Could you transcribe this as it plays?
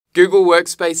Google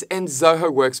Workspace and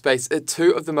Zoho Workspace are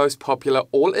two of the most popular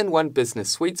all-in-one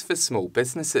business suites for small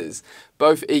businesses.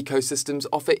 Both ecosystems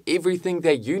offer everything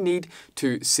that you need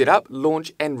to set up,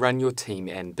 launch, and run your team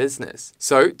and business.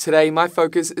 So today, my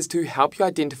focus is to help you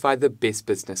identify the best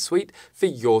business suite for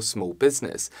your small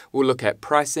business. We'll look at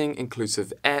pricing,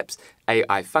 inclusive apps,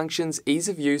 AI functions, ease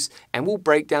of use, and we'll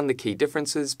break down the key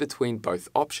differences between both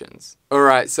options.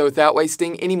 Alright, so without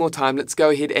wasting any more time, let's go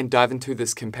ahead and dive into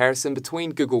this comparison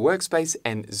between Google Workspace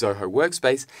and Zoho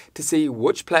Workspace to see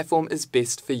which platform is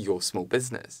best for your small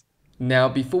business. Now,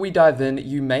 before we dive in,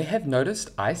 you may have noticed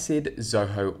I said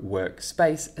Zoho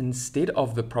Workspace instead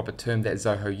of the proper term that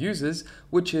Zoho uses,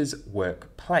 which is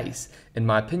Workplace. In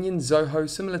my opinion, Zoho,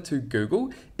 similar to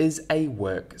Google, is a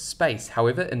workspace.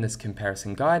 However, in this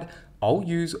comparison guide, I'll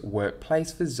use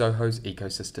Workplace for Zoho's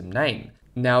ecosystem name.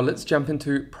 Now let's jump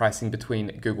into pricing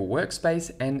between Google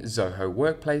Workspace and Zoho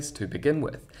Workplace to begin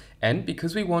with. And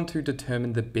because we want to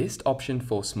determine the best option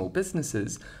for small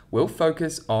businesses, we'll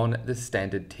focus on the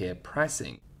standard tier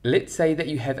pricing. Let's say that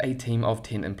you have a team of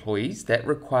 10 employees that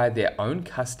require their own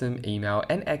custom email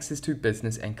and access to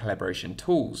business and collaboration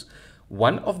tools.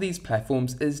 One of these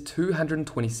platforms is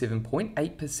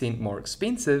 227.8% more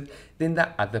expensive than the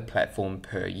other platform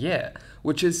per year,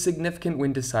 which is significant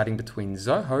when deciding between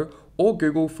Zoho or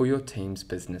Google for your team's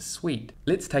business suite.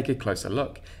 Let's take a closer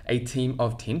look. A team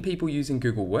of 10 people using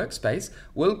Google Workspace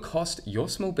will cost your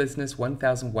small business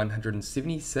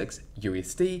 $1,176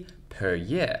 USD per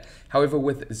year. However,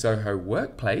 with Zoho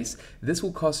Workplace, this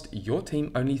will cost your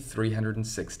team only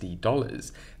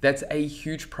 $360. That's a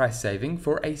huge price saving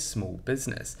for a small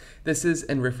business. This is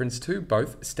in reference to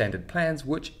both standard plans,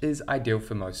 which is ideal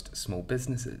for most small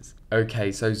businesses.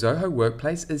 Okay, so Zoho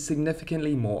Workplace is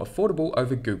significantly more affordable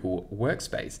over Google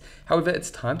Workspace. However, it's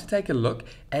time to take a look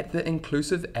at the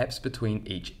inclusive apps between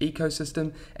each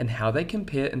ecosystem and how they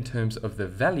compare in terms of the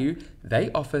value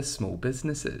they offer small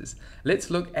businesses. Let's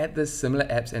look at the similar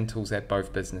apps and tools that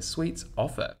both business suites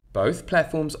offer. Both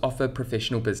platforms offer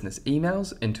professional business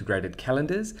emails, integrated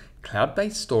calendars,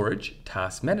 cloud-based storage,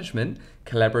 task management,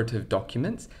 collaborative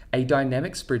documents, a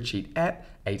dynamic spreadsheet app,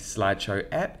 a slideshow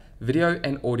app, video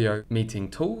and audio meeting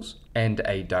tools, and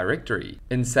a directory.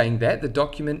 In saying that, the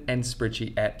document and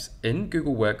spreadsheet apps in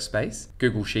Google Workspace,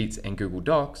 Google Sheets, and Google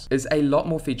Docs is a lot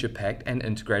more feature-packed and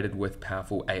integrated with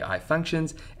powerful AI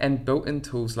functions and built-in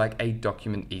tools like a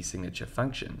document e-signature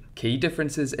function. Key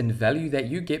differences in value that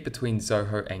you get between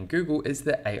Zoho and Google is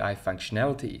the AI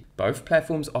functionality. Both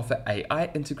platforms offer AI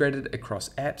integrated across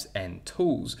apps and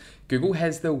tools. Google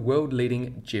has the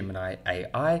world-leading Gemini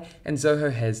AI, and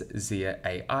Zoho has Zia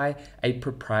AI, a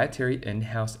proprietary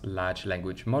in-house large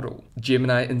language model.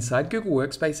 Gemini inside Google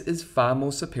Workspace is far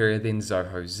more superior than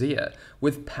Zoho Zia,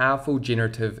 with powerful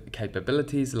generative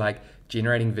capabilities like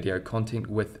generating video content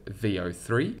with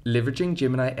VO3, leveraging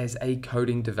Gemini as a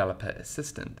coding developer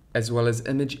assistant, as well as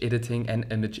image editing and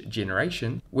image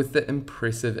generation with the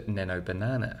impressive Nano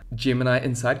Banana. Gemini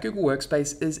inside Google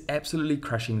Workspace is absolutely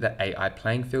crushing the AI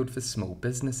playing field for small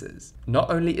businesses. Not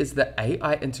only is the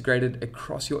AI integrated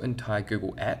across your entire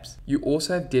Google apps, you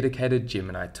also have dedicated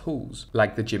Gemini tools,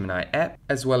 like the Gemini app,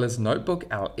 as well as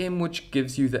NotebookLM, which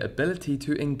gives you the ability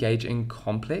to engage in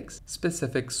complex,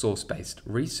 specific source-based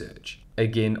research.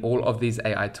 Again, all of these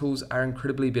AI tools are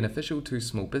incredibly beneficial to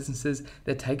small businesses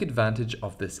that take advantage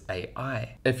of this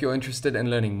AI. If you're interested in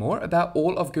learning more about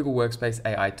all of Google Workspace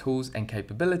AI tools and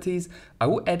capabilities, I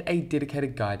will add a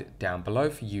dedicated guide down below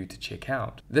for you to check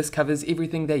out. This covers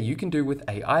everything that you can do with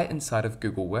AI inside of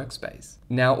Google Workspace.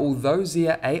 Now, although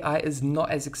Zia AI is not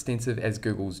as extensive as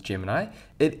Google's Gemini,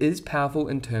 it is powerful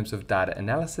in terms of data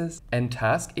analysis and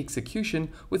task execution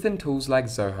within tools like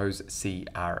Zoho's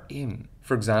CRM.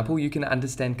 For example, you can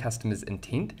understand customers'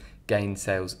 intent, gain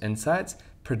sales insights,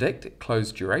 predict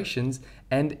close durations,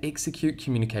 and execute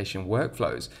communication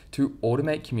workflows to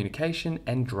automate communication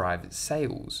and drive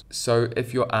sales. So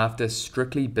if you're after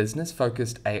strictly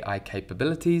business-focused AI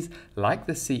capabilities, like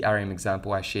the CRM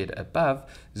example I shared above,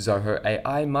 Zoho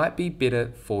AI might be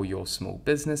better for your small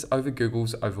business over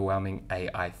Google's overwhelming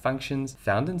AI functions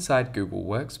found inside Google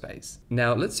Workspace.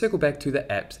 Now let's circle back to the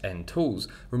apps and tools.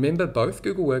 Remember, both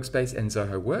Google Workspace and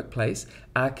Zoho Workplace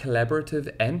are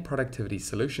collaborative and productivity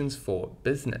solutions for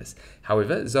business.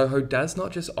 However, Zoho does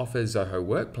not just offer Zoho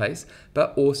Workplace,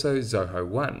 but also Zoho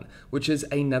One, which is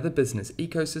another business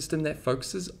ecosystem that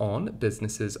focuses on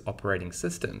businesses' operating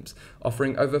systems,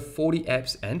 offering over 40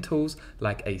 apps and tools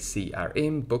like a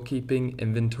CRM, bookkeeping,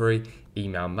 inventory,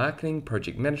 email marketing,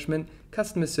 project management,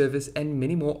 customer service, and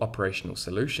many more operational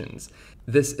solutions.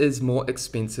 This is more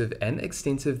expensive and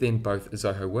extensive than both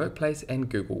Zoho Workplace and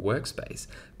Google Workspace,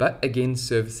 but again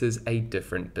services a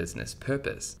different business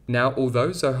purpose. Now, although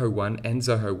Zoho One and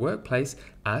Zoho Workplace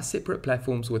are separate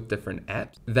platforms with different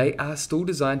apps, they are still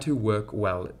designed to work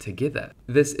well together.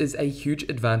 This is a huge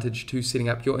advantage to setting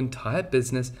up your entire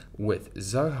business with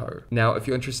Zoho. Now, if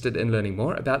you're interested in learning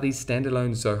more about these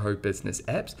standalone Zoho business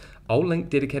apps, I'll link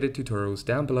dedicated tutorials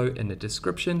down below in the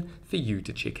description for you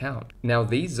to check out. Now,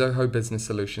 these Zoho business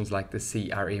solutions like the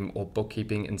CRM or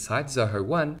bookkeeping inside Zoho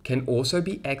One can also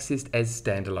be accessed as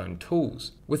standalone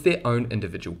tools with their own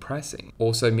individual pricing.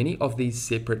 Also, many of these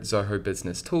separate Zoho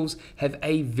business tools have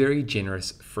a very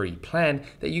generous free plan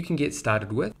that you can get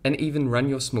started with and even run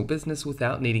your small business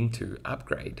without needing to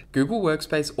upgrade. Google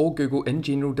Workspace or Google in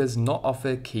general does not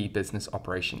offer key business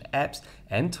operation apps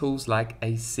and tools like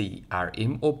a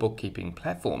CRM or bookkeeping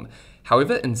platform.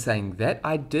 However, in saying that,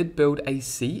 I did build a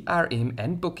CRM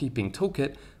and bookkeeping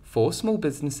toolkit for small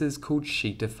businesses called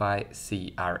Sheetify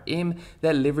CRM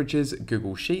that leverages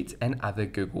Google Sheets and other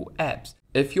Google apps.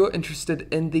 If you're interested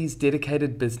in these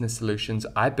dedicated business solutions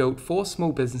I built for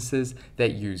small businesses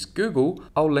that use Google,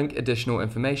 I'll link additional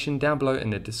information down below in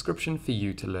the description for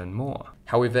you to learn more.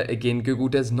 However, again, Google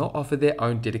does not offer their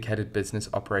own dedicated business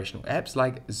operational apps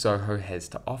like Zoho has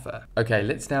to offer. Okay,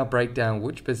 let's now break down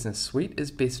which business suite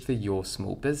is best for your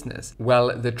small business.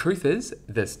 Well, the truth is,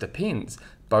 this depends.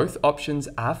 Both options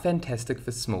are fantastic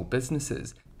for small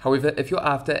businesses. However, if you're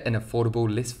after an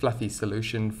affordable, less fluffy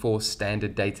solution for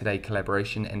standard day-to-day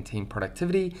collaboration and team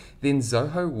productivity, then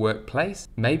Zoho Workplace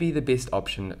may be the best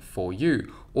option for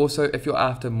you. Also, if you're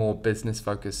after more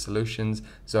business-focused solutions,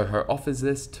 Zoho offers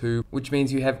this too, which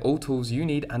means you have all tools you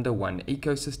need under one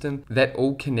ecosystem that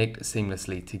all connect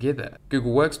seamlessly together.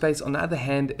 Google Workspace, on the other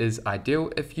hand, is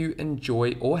ideal if you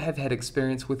enjoy or have had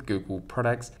experience with Google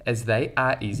products, as they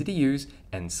are easy to use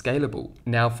and scalable.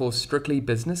 Now, for strictly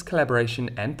business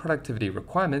collaboration and productivity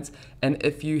requirements, and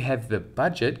if you have the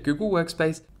budget, Google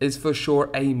Workspace is for sure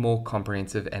a more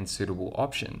comprehensive and suitable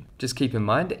option. Just keep in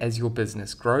mind, as your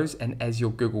business grows and as your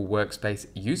Google Workspace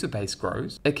user base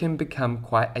grows, it can become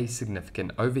quite a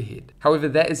significant overhead. However,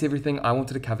 that is everything I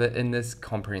wanted to cover in this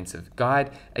comprehensive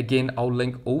guide. Again, I'll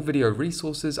link all video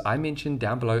resources I mentioned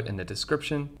down below in the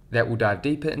description that will dive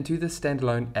deeper into the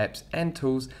standalone apps and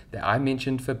tools that I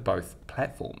mentioned for both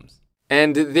platforms.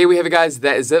 And there we have it, guys.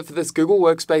 That is it for this Google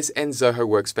Workspace and Zoho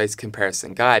Workspace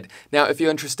comparison guide. Now, if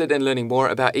you're interested in learning more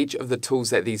about each of the tools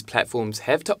that these platforms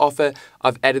have to offer,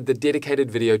 I've added the dedicated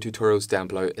video tutorials down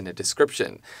below in the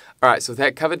description. Alright, so with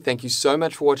that covered, thank you so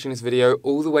much for watching this video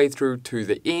all the way through to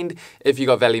the end. If you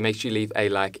got value, make sure you leave a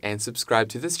like and subscribe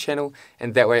to this channel,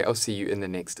 and that way I'll see you in the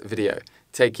next video.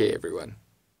 Take care, everyone.